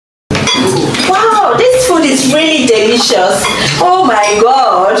delicious. Oh my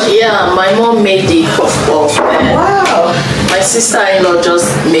God. Yeah, my mom made the puff. Wow. My sister-in-law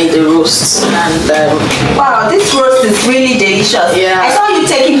just made the roast, and wow, this roast is really delicious. Yeah. I saw you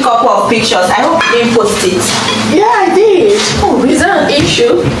taking a couple of pictures. I hope you didn't post it. yeah, I did. Oh, is that an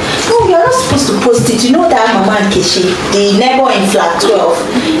issue? No, you're not supposed to post it. You know that Mama Nkechi, the neighbor in flat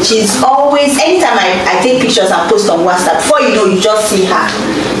 12, she's always, anytime I take pictures and post on WhatsApp, before you know, you just see her.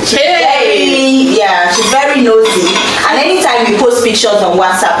 She's very nosy. And anytime you post pictures on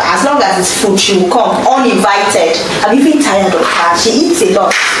WhatsApp, as long as it's food, she will come uninvited. I'm even tired of her. She eats a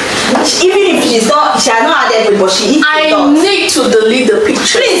lot. Even if she has not added it, but she eats a lot. I need to delete the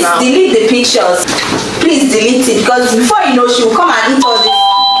pictures. Please now. delete the pictures. Please delete it, because before you know, she will come and eat all this.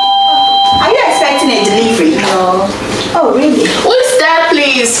 Are you expecting a delivery? No. Oh, really? Who is that,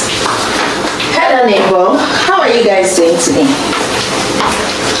 please? Hello, neighbor. How are you guys doing today?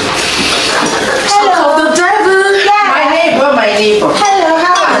 Hello. Of the devil. Yeah. My neighbor. Hello,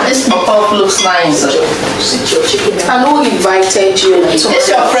 how are you? This pop-up looks nice. And who invited you? It's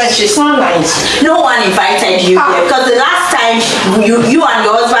your friend. She's not nice. No one invited you here, because the last time you and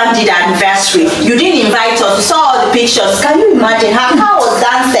your husband did anniversary, you didn't invite us. We saw all the pictures. Can you imagine? Her car was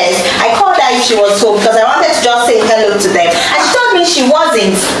downstairs. I called her if she was home, because I wanted to just say hello to them, and she told me she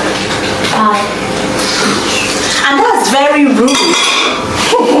wasn't. And that's very rude.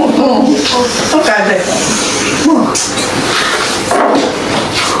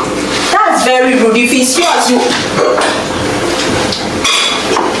 That's very rude. If it's yours, you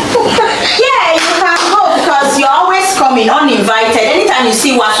yeah, you can go, because you're always coming uninvited. Anytime you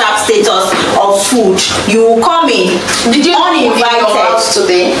see WhatsApp status of food, you will come in. Did you uninvited your house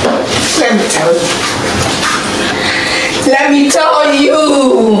today? Let me tell you. Let me tell you.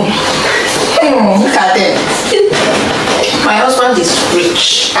 Look at them. My husband is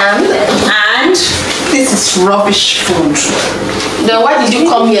rich, and this is rubbish food. Then why did you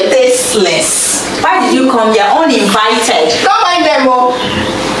come here tasteless? Why did you come here uninvited? Don't mind them, oh.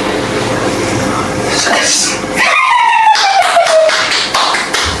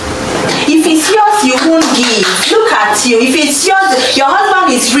 If it's yours, you won't give. Look at you. If it's yours, your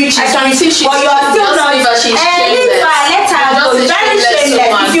husband is rich. I can see she. But you are still not. Leave her, she's Leave her. Let her go. Very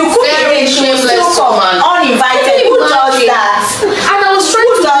shameless. If you cook it, she will still come uninvited. Who does that? And I was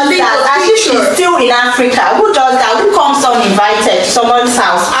trying to does that? As if she's still in Africa. Who does that? Who comes uninvited to someone's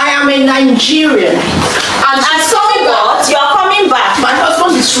house? I am a Nigerian. And so what? You are coming back. My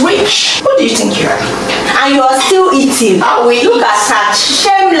husband is rich. Who do you think you are? And you are still eating. I will Look at her.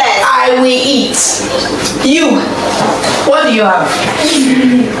 Shameless. I will eat. You. What do you have?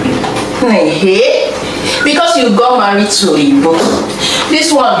 Hey. Because you got married to Igbo.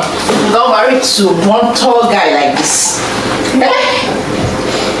 This one got married to one tall guy like this.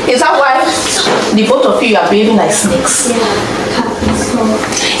 Is that why the both of you are behaving like snakes?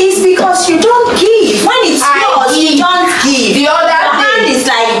 It's because you don't give. When it's yours, you don't give. The other day, it's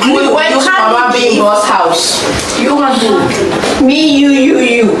like glue. We went to Mama Bimbo's house. You want to? Me,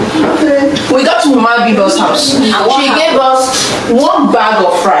 you. We got to Mama Bimbo's house. She gave us one bag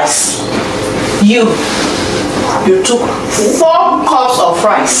of rice. You took 4 cups of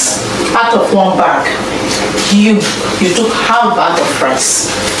rice out of one bag. You took half bag of rice.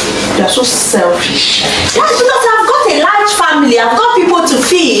 You are so selfish. That's because I've got a large family. I've got people to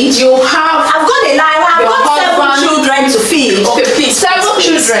feed. I've got 7 children to feed. Okay, please. 7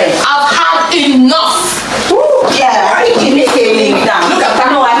 children.